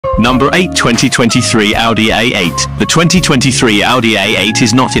Number 8. 2023 Audi A8. The 2023 Audi A8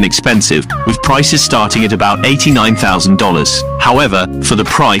 is not inexpensive, with prices starting at about $89,000. However, for the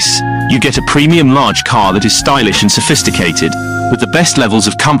price, you get a premium large car that is stylish and sophisticated, with the best levels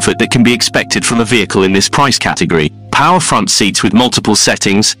of comfort that can be expected from a vehicle in this price category. Power front seats with multiple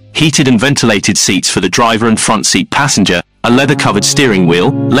settings, heated and ventilated seats for the driver and front seat passenger, a leather-covered steering wheel,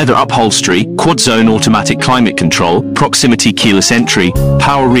 leather upholstery, quad-zone automatic climate control, proximity keyless entry,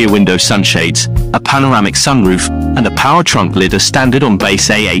 power rear window sunshades, a panoramic sunroof, and a power trunk lid are standard on base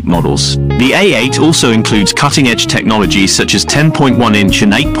A8 models. The A8 also includes cutting-edge technologies such as 10.1-inch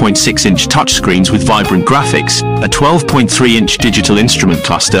and 8.6-inch touchscreens with vibrant graphics, a 12.3-inch digital instrument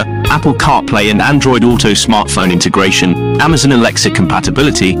cluster, Apple CarPlay and Android Auto smartphone integration, Amazon Alexa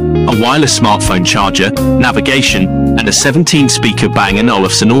compatibility, a wireless smartphone charger, navigation, and a 17-speaker Bang &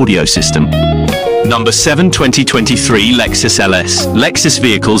 Olufsen audio system. Number 7. 2023 Lexus LS. Lexus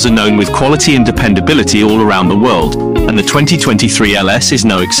vehicles are known with quality and dependability all around the world, and the 2023 LS is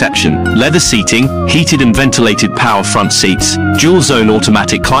no exception. Leather seating, heated and ventilated power front seats, dual-zone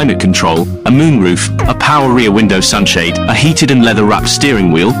automatic climate control, a moonroof, a power rear window sunshade, a heated and leather-wrapped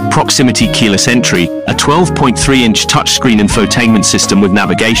steering wheel, proximity keyless entry, a 12.3-inch touchscreen infotainment system with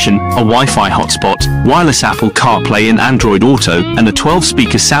navigation, a Wi-Fi hotspot, wireless Apple CarPlay and Android Auto, and a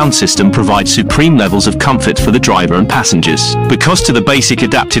 12-speaker sound system provide supreme levels of comfort for the driver and passengers. Because to the basic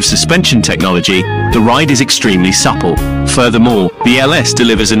adaptive suspension technology, the ride is extremely supple. Furthermore, the LS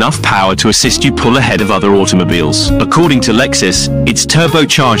delivers enough power to assist you pull ahead of other automobiles. According to Lexus, its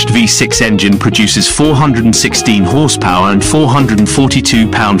turbocharged V6 engine produces 416 horsepower and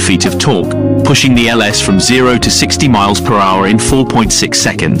 442 pound-feet of torque, pushing the LS from 0 to 60 miles per hour in 4.6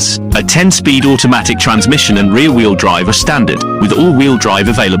 seconds. A 10-speed automatic transmission and rear-wheel drive are standard, with all-wheel drive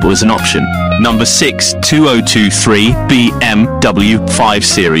available as an option. Number 6. 2023 BMW 5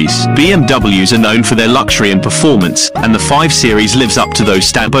 Series. BMWs are known for their luxury and performance, and the 5 Series lives up to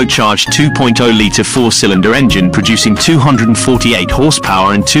those turbocharged 2.0-litre four-cylinder engine producing 248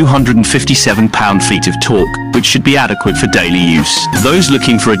 horsepower and 257 pound-feet of torque, which should be adequate for daily use. Those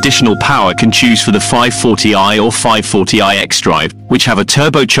looking for additional power can choose for the 540i or 540i X-Drive, which have a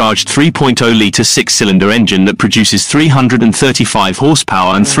turbocharged 3.0-litre six-cylinder engine that produces 335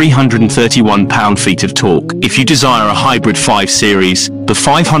 horsepower and 331 pound-feet of torque. If you desire a hybrid 5 Series, the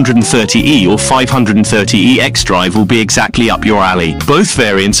 530e or 530e X-Drive will be exactly up your alley. Both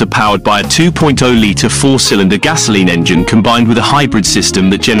variants are powered by a 2.0-litre four-cylinder gasoline engine combined with a hybrid system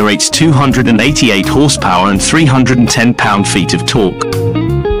that generates 288 horsepower and 310 pound-feet of torque.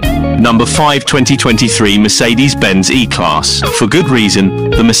 Number 5. 2023 Mercedes-Benz E-Class. For good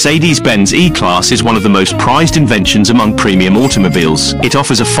reason, the Mercedes-Benz E-Class is one of the most prized inventions among premium automobiles. It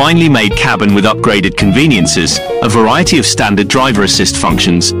offers a finely made cabin with upgraded conveniences, a variety of standard driver assist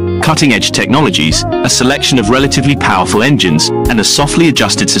functions, cutting-edge technologies, a selection of relatively powerful engines, and a softly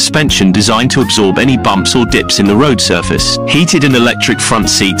adjusted suspension designed to absorb any bumps or dips in the road surface. Heated and electric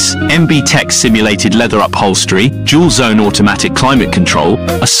front seats, MB Tech simulated leather upholstery, dual-zone automatic climate control,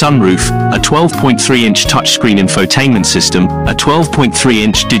 a sunroof, a 12.3-inch touchscreen infotainment system, a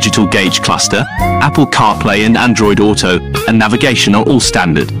 12.3-inch digital gauge cluster, Apple CarPlay and Android Auto, and navigation are all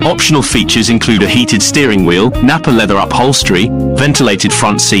standard. Optional features include a heated steering wheel, Napa leather upholstery, ventilated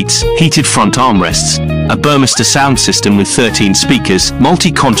front seats, heated front armrests, a Burmester sound system with 13 speakers,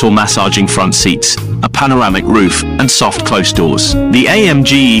 multi-contour massaging front seats, a panoramic roof, and soft close doors. The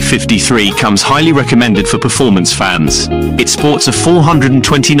AMG E53 comes highly recommended for performance fans. It sports a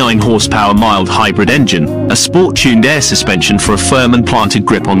 429 horsepower mild hybrid engine, a sport-tuned air suspension for a firm and planted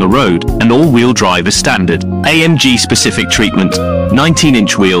grip on the road, and all-wheel drive is standard. AMG-specific treatment,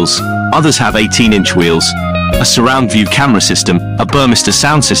 19-inch wheels, others have 18-inch wheels, a surround view camera system, a Burmester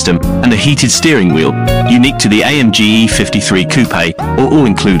sound system, and a heated steering wheel, unique to the AMG E53 Coupe, are all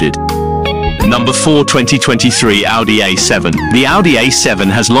included. Number 4. 2023 Audi A7. The Audi A7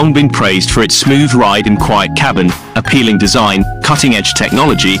 has long been praised for its smooth ride and quiet cabin, appealing design, cutting-edge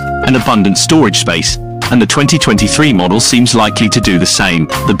technology, and abundant storage space, and the 2023 model seems likely to do the same.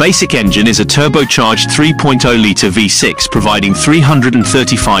 The basic engine is a turbocharged 3.0-litre V6 providing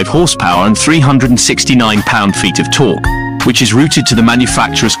 335 horsepower and 369 pound-feet of torque, which is routed to the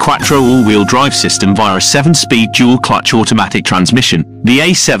manufacturer's Quattro all-wheel drive system via a 7-speed dual-clutch automatic transmission. The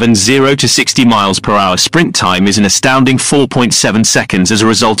A7's 0 to 60 miles per hour sprint time is an astounding 4.7 seconds as a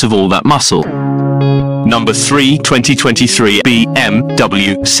result of all that muscle. Number 3. 2023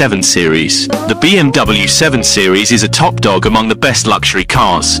 BMW 7 Series. The BMW 7 Series is a top dog among the best luxury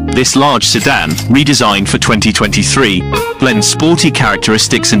cars. This large sedan, redesigned for 2023, blends sporty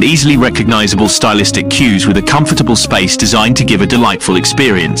characteristics and easily recognizable stylistic cues with a comfortable space designed designed to give a delightful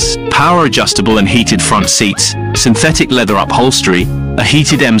experience. Power adjustable and heated front seats, synthetic leather upholstery, a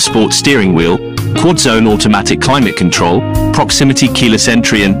heated M Sport steering wheel, quad-zone automatic climate control, proximity keyless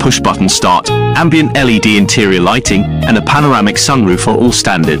entry and push-button start, ambient LED interior lighting, and a panoramic sunroof are all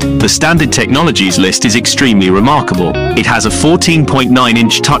standard. The standard technologies list is extremely remarkable. It has a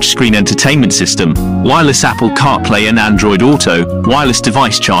 14.9-inch touchscreen entertainment system, wireless Apple CarPlay and Android Auto, wireless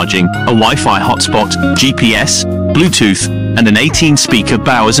device charging, a Wi-Fi hotspot, GPS, Bluetooth, and an 18-speaker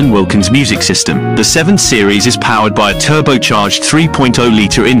Bowers & Wilkins music system. The 7 Series is powered by a turbocharged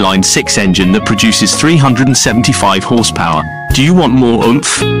 3.0-litre inline-6 engine that produces 375 horsepower. Do you want more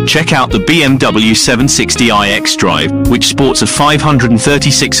oomph? Check out the BMW 760i xDrive, which sports a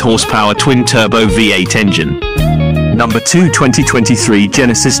 536 horsepower twin-turbo V8 engine. Number 2, 2023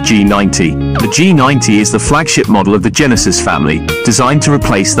 Genesis G90. The G90 is the flagship model of the Genesis family, designed to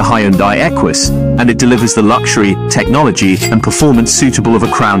replace the Hyundai Equus, and it delivers the luxury, technology, and performance suitable of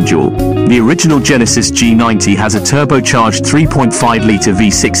a crown jewel. The original Genesis G90 has a turbocharged 3.5-litre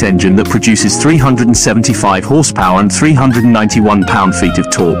V6 engine that produces 375 horsepower and 391 pound-feet of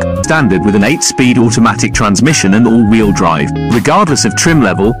torque, standard with an 8-speed automatic transmission and all-wheel drive. Regardless of trim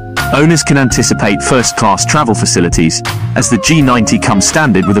level, owners can anticipate first-class travel facilities, as the G90 comes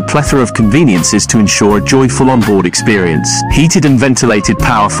standard with a plethora of conveniences to ensure a joyful onboard experience. Heated and ventilated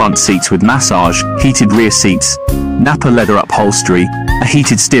power front seats with massage, heated rear seats, Napa leather upholstery, a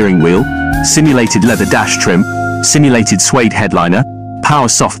heated steering wheel, simulated leather dash trim, simulated suede headliner, power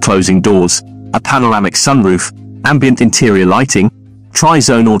soft closing doors, a panoramic sunroof, ambient interior lighting,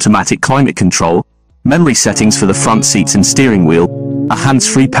 tri-zone automatic climate control, memory settings for the front seats and steering wheel, a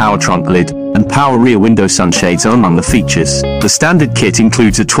hands-free power trunk lid, and power rear window sunshades are among the features. The standard kit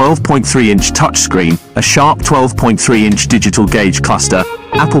includes a 12.3-inch touchscreen, a sharp 12.3-inch digital gauge cluster,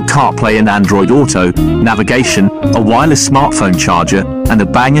 Apple CarPlay and Android Auto, navigation, a wireless smartphone charger, and a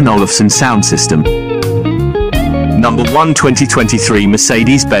Bang & Olufsen sound system. Number 1, 2023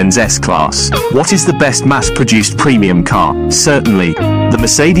 Mercedes-Benz S-Class. What is the best mass-produced premium car? Certainly, the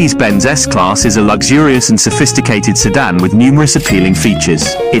Mercedes-Benz S-Class is a luxurious and sophisticated sedan with numerous appealing features.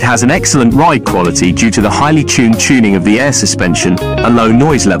 It has an excellent ride quality due to the highly tuned tuning of the air suspension, a low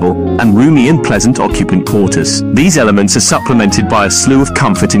noise level, and roomy and pleasant occupant quarters. These elements are supplemented by a slew of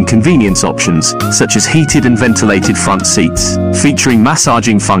comfort and convenience options, such as heated and ventilated front seats, featuring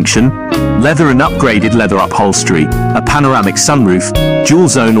massaging function, leather and upgraded leather upholstery, a panoramic sunroof,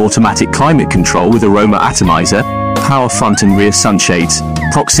 dual-zone automatic climate control with aroma atomizer, power front and rear sunshades,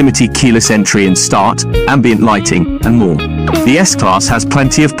 proximity keyless entry and start, ambient lighting, and more. The S-Class has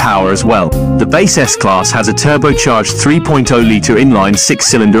plenty of power as well. The base S-Class has a turbocharged 3.0-litre inline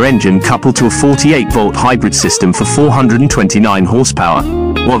 6-cylinder engine coupled to a 48-volt hybrid system for 429 horsepower,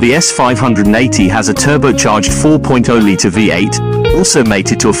 while the S580 has a turbocharged 4.0-litre V8, also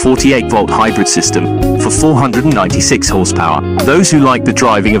mated to a 48-volt hybrid system, for 496 horsepower. Those who like the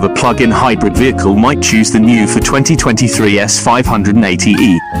driving of a plug-in hybrid vehicle might choose the new for 2023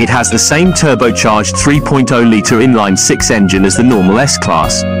 S580e. It has the same turbocharged 3.0-litre inline-6 engine as the normal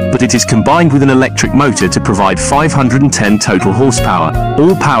S-Class, but it is combined with an electric motor to provide 510 total horsepower.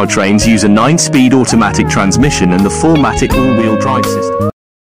 All powertrains use a 9-speed automatic transmission and the 4-matic all-wheel drive system.